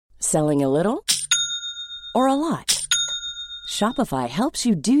Selling a little or a lot? Shopify helps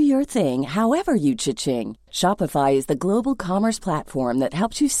you do your thing however you cha-ching. Shopify is the global commerce platform that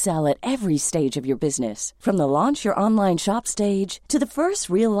helps you sell at every stage of your business. From the launch your online shop stage to the first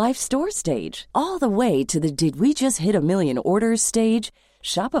real-life store stage, all the way to the did we just hit a million orders stage.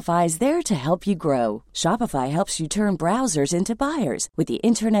 Shopify is there to help you grow. Shopify helps you turn browsers into buyers with the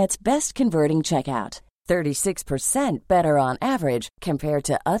internet's best converting checkout. 36% better on average compared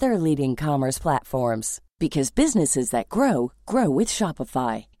to other leading commerce platforms. Because businesses that grow, grow with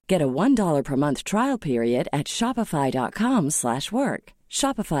Shopify. Get a $1 per month trial period at shopify.com/work.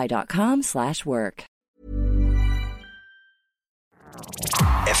 Shopify.com/work.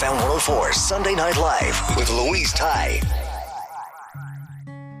 FM 104 Sunday Night Live with Louise Ty.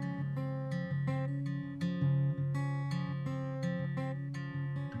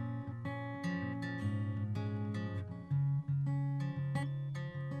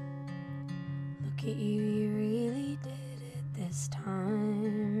 Look at you, you really did it this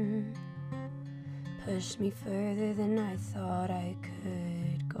time. Pushed me further than I thought I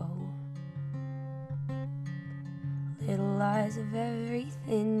could go. Little lies of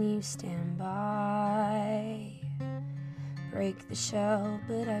everything you stand by. Break the shell,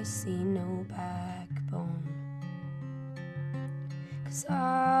 but I see no backbone. 'Cause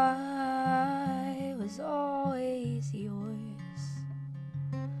I was always yours.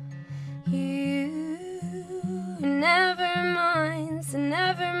 You never mind, so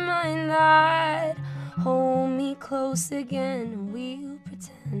never mind that. Hold me close again, we'll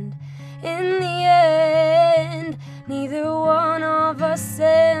pretend. In the end, neither one of us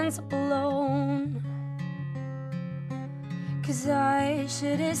ends up alone. 'Cause I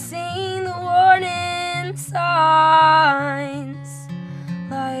should have seen the warning signs,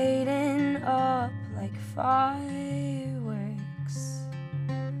 lighting up like fireworks.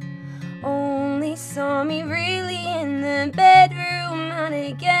 Only saw me really in the bedroom, and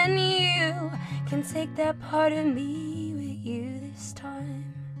again you can take that part of me with you this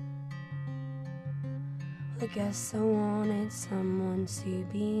time. I guess I wanted someone to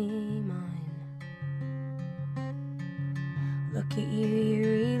be mine. Look at you, you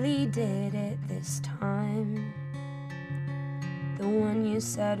really did it this time. The one you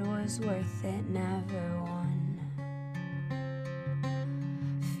said was worth it never won.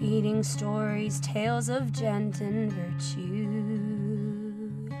 Feeding stories, tales of gent and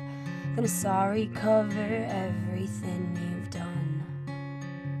virtue. Gonna sorry cover everything you've done.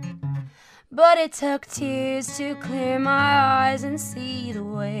 But it took tears to clear my eyes and see the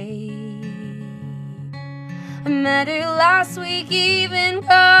way. I met her last week, even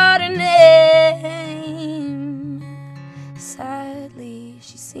got her name. Sadly,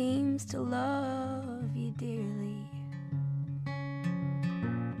 she seems to love you dearly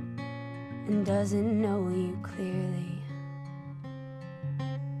and doesn't know you clearly.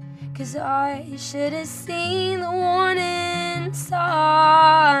 'Cause I should have seen the warning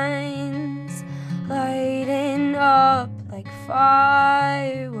signs, lighting up like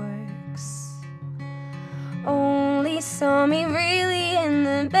fireworks. Only saw me really in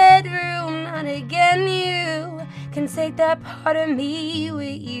the bedroom, not again you can take that part of me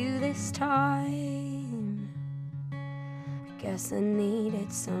with you this time. I guess I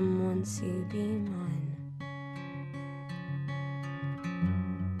needed someone to be mine.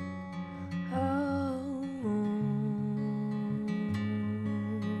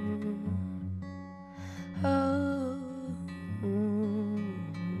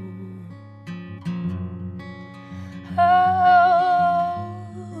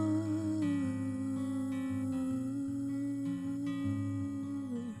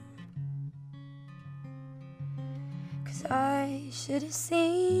 I should have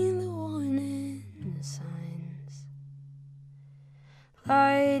seen the warning signs,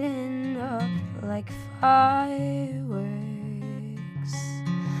 lighting up like fireworks.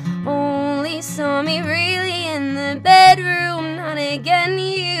 Only saw me really in the bedroom, not again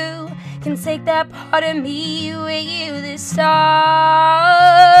you can take that part of me with you this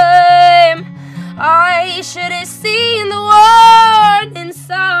time. I should have seen the warning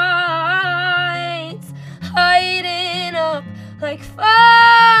signs, lighting up like fireworks.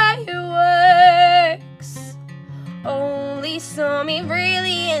 Only saw me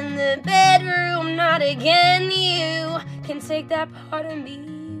really in the bedroom, not again you can take that part of me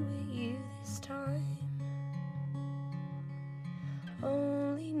with you this time.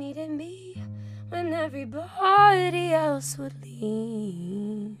 Only needed me when everybody else would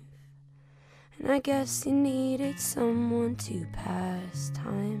leave. And I guess you needed someone to pass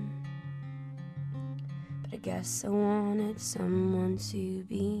time. I guess I wanted someone to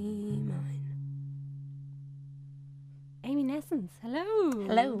be Cousins. Hello.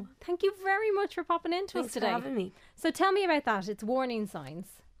 Hello. Thank you very much for popping into Thanks us today. for having me. So tell me about that. It's warning signs.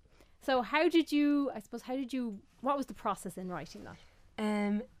 So what was the process in writing that?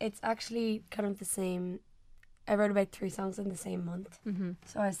 It's actually kind of the same. I wrote about 3 songs in the same month. Mm-hmm.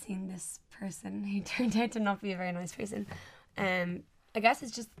 So I've seen this person who turned out to not be a very nice person. I guess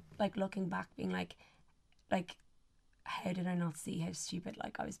it's just like looking back, being like, how did I not see how stupid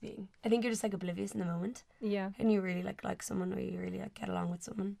like I was being? I think you're just like oblivious in the moment, Yeah. and you really like someone, or you really like get along with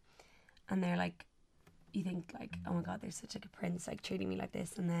someone, and they're like, you think like, oh my god, they're such like a prince, like treating me like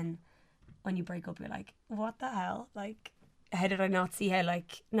this, and then when you break up, you're like, what the hell? Like, how did I not see how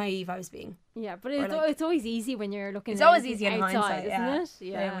like naive I was being? Yeah, but Or, it's, like- it's always easy when you're looking. It's at always it easy in outside, hindsight, isn't yeah. it?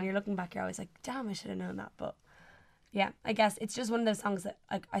 Yeah. When you're looking back, you're always like, damn, I should have known that. But yeah, I guess it's just one of those songs that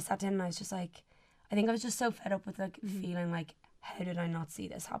like I sat down and I was just like, I think I was just so fed up with like feeling like, how did I not see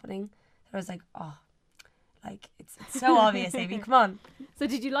this happening? That I was like, oh, like it's so obvious, Amy. Come on. So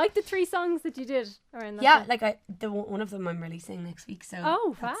did you like the 3 songs that you did around that Yeah, time? like one of them I'm releasing next week. So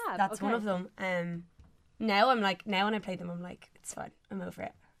Oh, that's, fab. that's one Okay. of them. Now I'm like, now when I play them, I'm like, it's fine. I'm over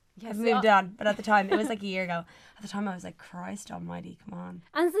it. Yes, I've moved on. But at the time, it was like a year ago. At the time, I was like, Christ almighty, come on.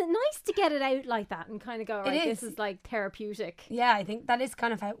 And is it nice to get it out like that and kind of go, right, this is. is like therapeutic? Yeah, I think that is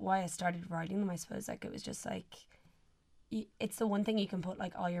kind of why I started writing them, I suppose. Like, it was just like, it's the one thing you can put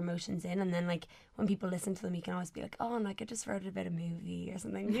like all your emotions in, and then like when people listen to them, you can always be like, oh, and like I just wrote about a movie or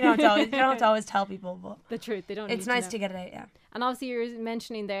something. You don't have to always tell people, but The truth, they don't it's need nice to to know. get it out, yeah. And obviously you're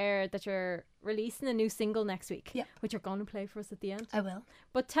mentioning there that you're releasing a new single next week, Yeah. which you're going to play for us at the end. I will.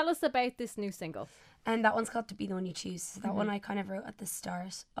 But tell us about this new single. And that one's got to be the one you choose. So that one I kind of wrote at the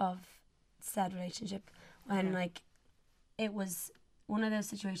start of said relationship, when like it was one of those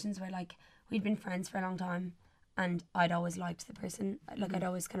situations where like we'd been friends for a long time, and I'd always liked the person. Like I'd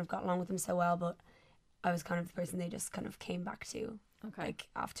always kind of got along with them so well, but I was kind of the person they just kind of came back to. Okay. Like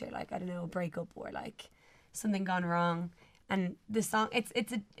after like, I don't know, a breakup or like something gone wrong. And the song,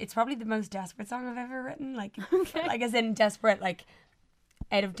 it's probably the most desperate song I've ever written. Like, like as in desperate, like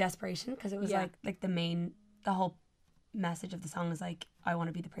out of desperation, because it was Yeah. like the whole message of the song is like, I want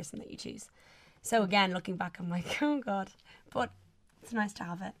to be the person that you choose. So again, looking back, I'm like, oh God, but it's nice to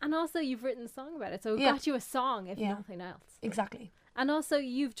have it. And also you've written a song about it, so it Yeah. got you a song if Yeah. nothing else. Exactly. And also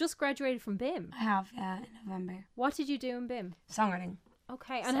you've just graduated from BIM. I have, yeah, in November. What did you do in BIM? Songwriting.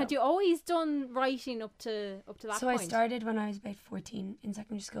 Okay, and So- had you always done writing up to that So point? I started when I was about 14 in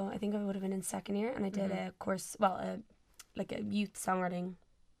secondary school. I think I would have been in second year, and I did a course, like a youth songwriting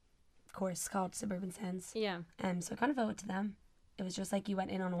course called Suburban Sounds. Yeah. So I kind of owed it to them. It was just like you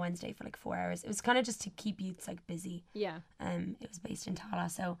went in on a Wednesday for like 4 hours. It was kind of just to keep youths like busy. Yeah. It was based in Tala,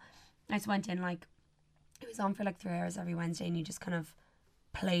 so I just went in like, it was on for like 3 hours every Wednesday, and you just kind of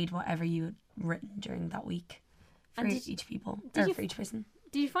played whatever you had written during that week for And did- each people, did or you for each person.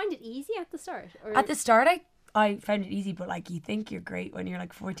 Did you find it easy at the start? Or At the start, I found it easy, but like you think you're great when you're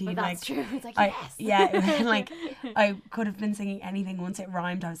like 14. Well, that's like, true. It's like, I, yes. yeah, like I could have been singing anything. Once it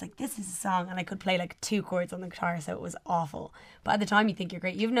rhymed, I was like, this is a song, and I could play like 2 chords on the guitar, so it was awful. But at the time, you think you're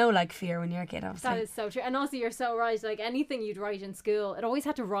great. You've no like fear when you're a kid, obviously. That is so true. And also you're so right, like anything you'd write in school, it always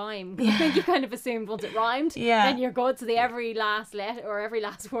had to rhyme. I think you kind of assumed once it rhymed, Yeah. then you're good. So the every last letter or every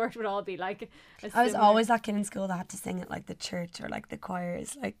last word would all be like a I was similar- always that kid in school that had to sing at like the church or like the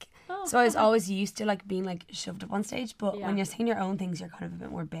choirs, like. Oh. So I was always used to like being like shoved up on stage. But Yeah. when you're singing your own things, you're kind of a bit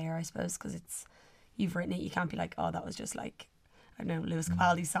more bare, I suppose, because you've written it. You can't be like, oh, that was just like, I don't know, Lewis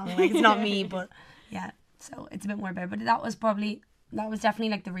Capaldi's song. Like it's not me, but yeah. So it's a bit more bare. But that was definitely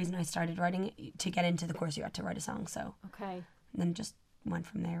like the reason I started writing it. To get into the course, you had to write a song. So Okay. and then just went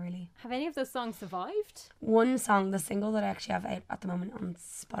from there really. Have any of those songs survived? One song, the single that I actually have out at the moment on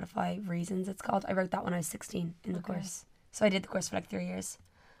Spotify, Reasons it's called. I wrote that when I was 16 in the Okay. course. So I did the course for like 3 years.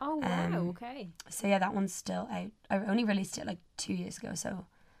 Oh wow, Um, okay. So yeah, that one's still out. I only released it like 2 years ago, so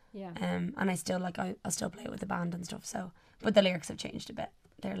Yeah. and I still like I'll still play it with the band and stuff. So, but the lyrics have changed a bit.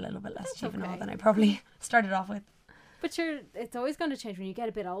 They're a little bit less That's juvenile okay. than I probably started off with. But it's always going to change when you get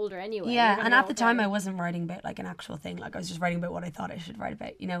a bit older anyway. Yeah, You're gonna and at know, the time okay. I wasn't writing about like an actual thing. Like I was just writing about what I thought I should write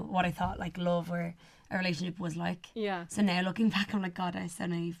about. You know, what I thought like love or a relationship was like. Yeah. So now looking back, I'm like, God, I was so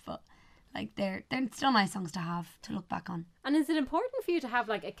naive. But like they're still nice songs to have to look back on. And is it important for you to have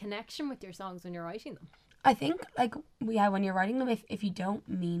like a connection with your songs when you're writing them? I think like yeah, when you're writing them, if you don't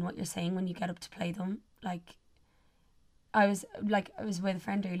mean what you're saying when you get up to play them, like I was with a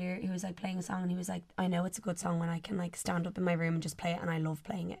friend earlier who was like playing a song, and he was like, I know it's a good song when I can like stand up in my room and just play it, and I love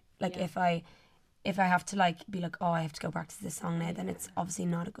playing it. Like Yeah. if I have to like be like, oh, I have to go practice this song now, then it's obviously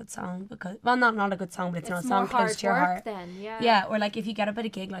not a good song, because well, not a good song, but it's not a more song close hard to your work heart. then, yeah. Yeah, or like if you get up at a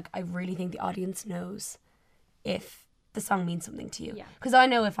gig, like I really think the audience knows if the song means something to you. Yeah. Because I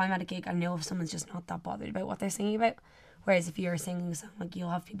know if I'm at a gig, I know if someone's just not that bothered about what they're singing about. Whereas if you're singing a song, like,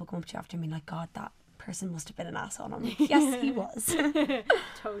 you'll have people come up to you after and be like, God, that person must have been an asshole. I'm like, yes, he was.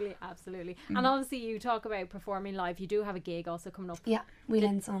 Totally, absolutely. And obviously you talk about performing live. You do have a gig also coming up. Yeah,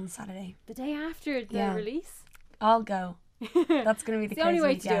 Whelan's on Saturday. The day after the release. I'll go. That's going to be It's the only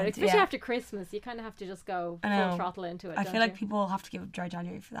way to do it, especially yeah. after Christmas. You kind of have to just go full throttle into it. I don't feel like you? people will have to give up Dry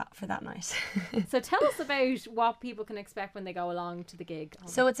January for that night. So tell us about what people can expect when they go along to the gig.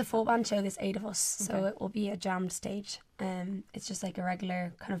 So it's a full band show. There's 8 of us, so it will be a jammed stage. It's just like a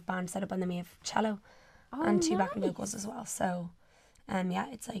regular kind of band setup, and then we have cello and 2 backing vocals as well. So yeah,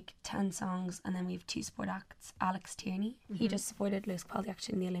 it's like 10 songs, and then we have 2 support acts. Alex Tierney, he just supported Lewis Capaldi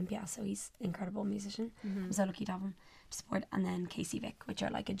actually in the Olympia, so he's an incredible musician. I'm so lucky to have him to support. And then Casey Vick, which are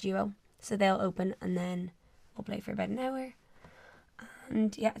like a duo, so they'll open and then we'll play for about an hour.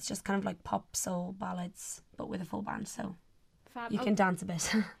 And yeah, it's just kind of like pop soul ballads but with a full band, so Fab. you can dance a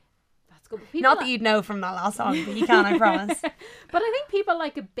bit. That's good. Not that you'd know from that last song, but you can, I promise. But I think people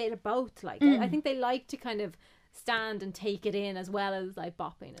like a bit of both. Like I think they like to kind of stand and take it in as well as like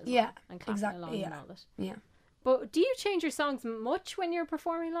bopping as well. And clapping exactly, along and all that. Yeah. But do you change your songs much when you're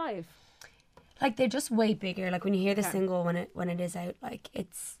performing live? Like, they're just way bigger. Like, when you hear the single when it is out, like,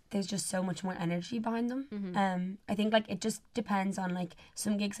 there's just so much more energy behind them. I think, like, it just depends on, like,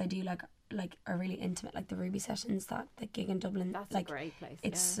 some gigs I do like are really intimate, like the Ruby sessions, that the gig in Dublin. That's like, a great place.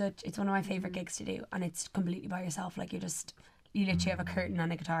 It's it's one of my favourite gigs to do, and it's completely by yourself. Like, you literally have a curtain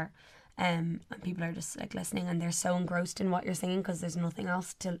and a guitar, and people are just like listening, and they're so engrossed in what you're singing because there's nothing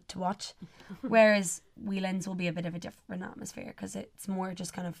else to watch. Whereas Whelan's will be a bit of a different atmosphere because it's more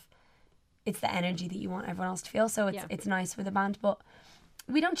just kind of, it's the energy that you want everyone else to feel. So it's nice with a band, but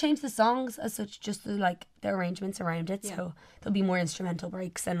we don't change the songs as such, just the arrangements around it. So there'll be more instrumental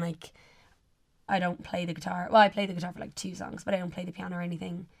breaks, and like, I don't play the guitar. Well, I play the guitar for like 2 songs, but I don't play the piano or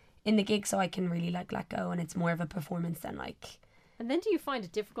anything in the gig, so I can really like let go, and it's more of a performance than like. And then do you find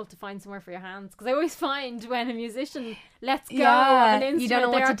it difficult to find somewhere for your hands? Because I always find when a musician lets go of an instrument, you don't know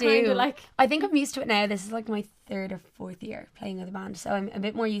what to do. Kinda like... I think I'm used to it now. This is like my 3rd or 4th year playing with a band, so I'm a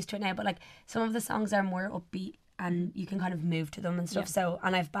bit more used to it now. But like, some of the songs are more upbeat, and you can kind of move to them and stuff. So,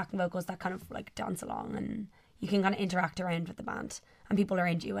 and I have backing vocals that kind of like dance along, and you can kind of interact around with the band and people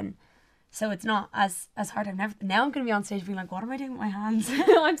around you, and so it's not as hard. Now I'm going to be on stage being like, what am I doing with my hands?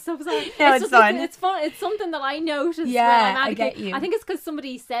 I'm so sorry. No, it's fine. It's fun. It's something that I noticed. Yeah, when I'm at I a get gig. you. I think it's because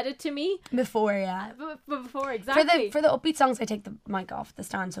somebody said it to me Before, yeah. before. Exactly. For the upbeat songs, I take the mic off the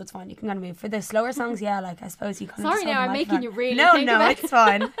stand, so it's fine. You can kind of move. For the slower songs, yeah, like, I suppose you kind of. Sorry, now I'm making you really. No, think about it's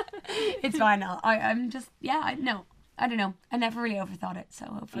fine. It's fine now. I'm just, I don't know. I never really overthought it, so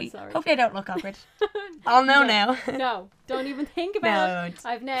hopefully I don't look awkward. I'll know now. No, don't even think about it.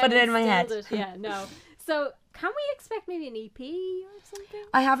 I've never put it in my head. Yeah, no. So can we expect maybe an EP or something?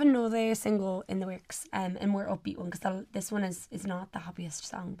 I have another single in the works, and more upbeat one, because this one is not the happiest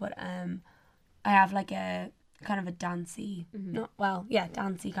song, but I have like a kind of a dancey,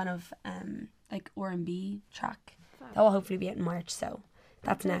 dancey kind of like R&B track that will hopefully be out in March. So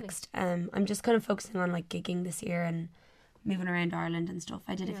that's next. I'm just kind of focusing on like gigging this year and moving around Ireland and stuff.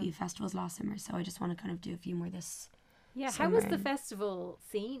 I did a few festivals last summer, so I just want to kind of do a few more this how was the festival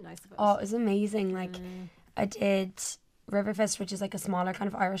scene, I suppose? Oh, it was amazing. Like, I did Riverfest, which is like a smaller kind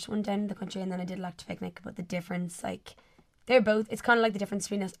of Irish one down in the country, and then I did Electric Picnic. But the difference, like, they're both, it's kind of like the difference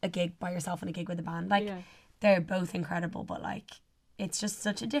between a gig by yourself and a gig with a band. Like, they're both incredible, but like, it's just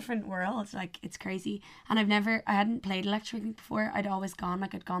such a different world. Like, it's crazy. And I hadn't played Electric Picnic before. I'd always gone,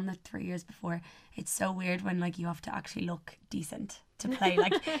 like, I'd gone the 3 years before. It's so weird when, like, you have to actually look decent to play.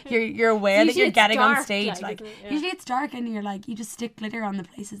 Like, you're aware that you're getting on stage. Like, usually it's dark, and you're like, you just stick glitter on the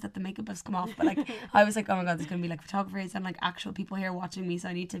places that the makeup has come off. But like, I was like, oh my God, there's going to be like photographers and like actual people here watching me. So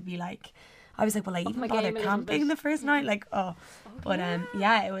I need to be like, I was like, will I even bother camping the first night? Like, but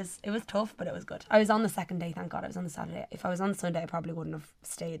it was tough, but it was good. I was on the second day, thank God. I was on the Saturday. If I was on the Sunday, I probably wouldn't have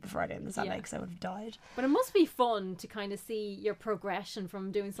stayed the Friday and the Saturday because I would have died. But it must be fun to kind of see your progression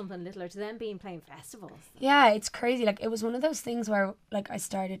from doing something littler to then being playing festivals. Yeah, it's crazy. Like, it was one of those things where like I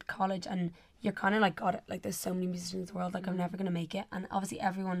started college, and you're kind of like, God, like, there's so many musicians in the world, like, I'm never gonna make it. And obviously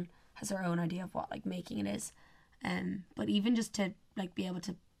everyone has their own idea of what like making it is. But even just to like be able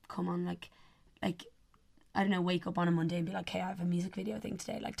to come on like I don't know, wake up on a Monday and be like, hey, I have a music video thing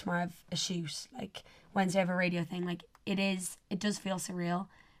today, like tomorrow I have a shoot, like Wednesday I have a radio thing, like it does feel surreal,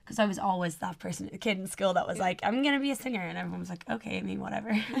 because I was always that person, a kid in school that was like, I'm gonna be a singer, and everyone was like, okay, I mean,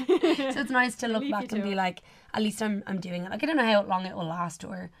 whatever. So it's nice to look back and be like, at least I'm doing it. Like, I don't know how long it will last,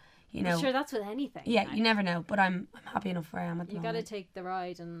 or you know. Sure, that's with anything. Yeah, you never know. But I'm happy enough where I am at the moment. You got to take the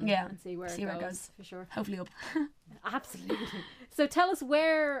ride and see where it goes. For sure. Hopefully up. Absolutely. So tell us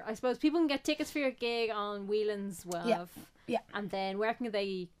where, I suppose, people can get tickets for your gig on Whelan's Well. Yeah. And then where can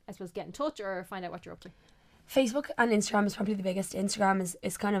they, I suppose, get in touch or find out what you're up to? Facebook and Instagram is probably the biggest. Instagram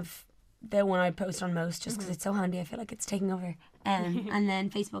is kind of the one I post on most just because it's so handy. I feel like it's taking over. And then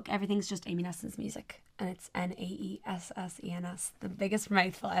Facebook, everything's just Amy Nessens Music. And it's Naessens. The biggest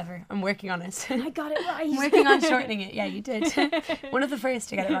mouthful ever. I'm working on it. I got it right. I'm working on shortening it. Yeah, you did. One of the first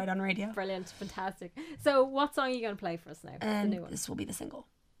to get it right on radio. Brilliant. Fantastic. So what song are you going to play for us now? The new one. This will be the single.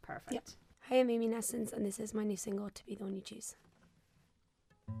 Perfect. Yep. Hi, I'm Amy Nessens, and this is my new single, To Be the One You Choose.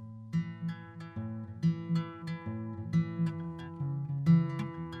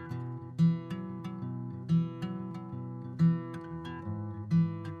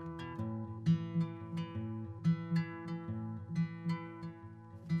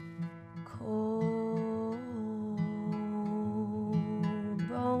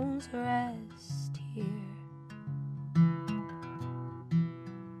 Rest here,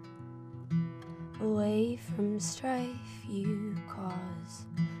 away from strife you cause,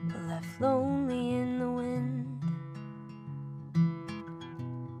 but left lonely in the wind.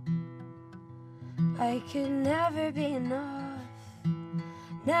 I could never be enough,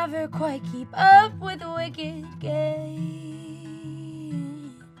 never quite keep up with the wicked games.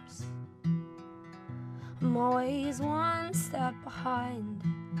 I'm always one step behind,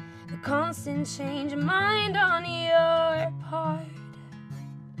 the constant change of mind on your part.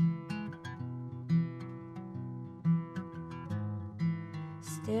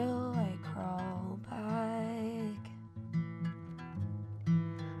 Still I crawl back,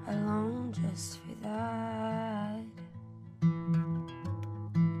 I long just for that.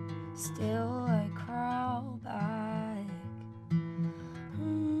 Still I crawl back.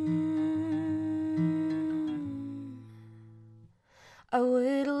 I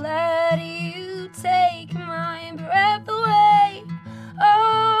would let you take my breath away,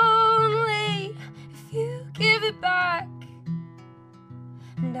 only if you give it back.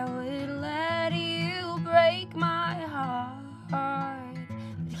 And I would let you break my heart,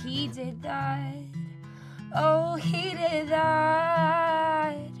 but he did that. Oh, he did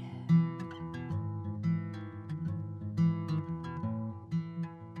that.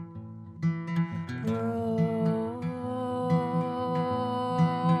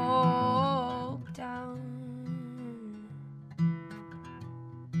 Broke down.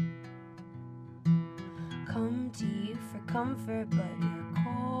 Come to you for comfort, but you're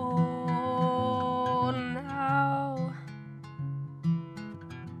cold now.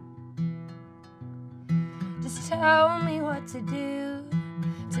 Just tell me what to do,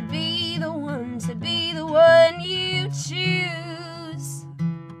 to be the one you choose.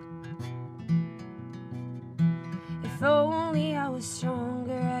 If only I was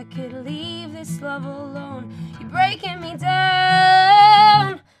stronger, I could leave this love alone. You're breaking me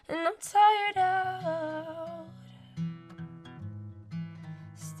down, and I'm tired out.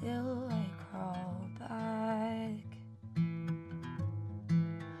 Still I crawl back,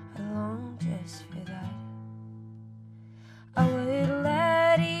 I long just for that. I would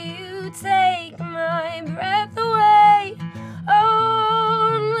let you take my breath away,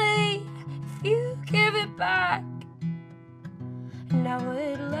 only if you give it back. And I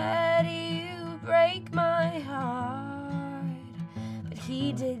would let you break my heart, but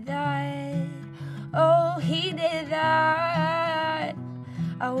he did that. Oh, he did that.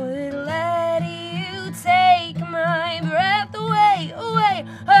 I would let you take my breath away,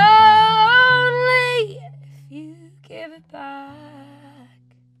 only if you give it back.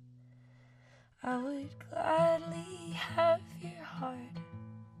 I would gladly have your heart.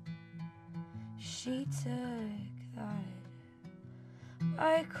 She took that.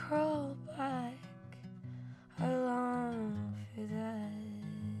 I crawl back, I long for that.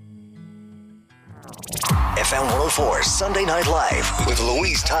 FM 104 Sunday Night Live with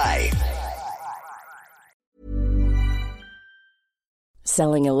Louise Ty.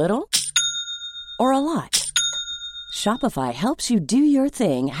 Selling a little or a lot? Shopify helps you do your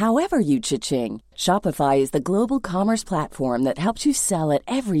thing however you cha-ching. Shopify is the global commerce platform that helps you sell at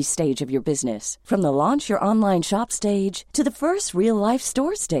every stage of your business. From the launch your online shop stage to the first real-life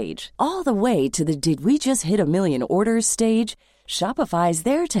store stage, all the way to the did we just hit a million orders stage. Shopify's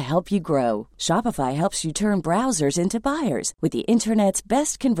there to help you grow. Shopify helps you turn browsers into buyers with the internet's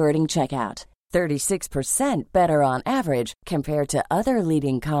best converting checkout. 36% better on average compared to other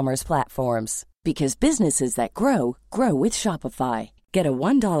leading commerce platforms. Because businesses that grow, grow with Shopify. Get a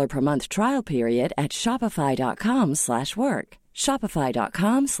 $1 per month trial period at shopify.com/work.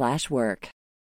 Shopify.com/work.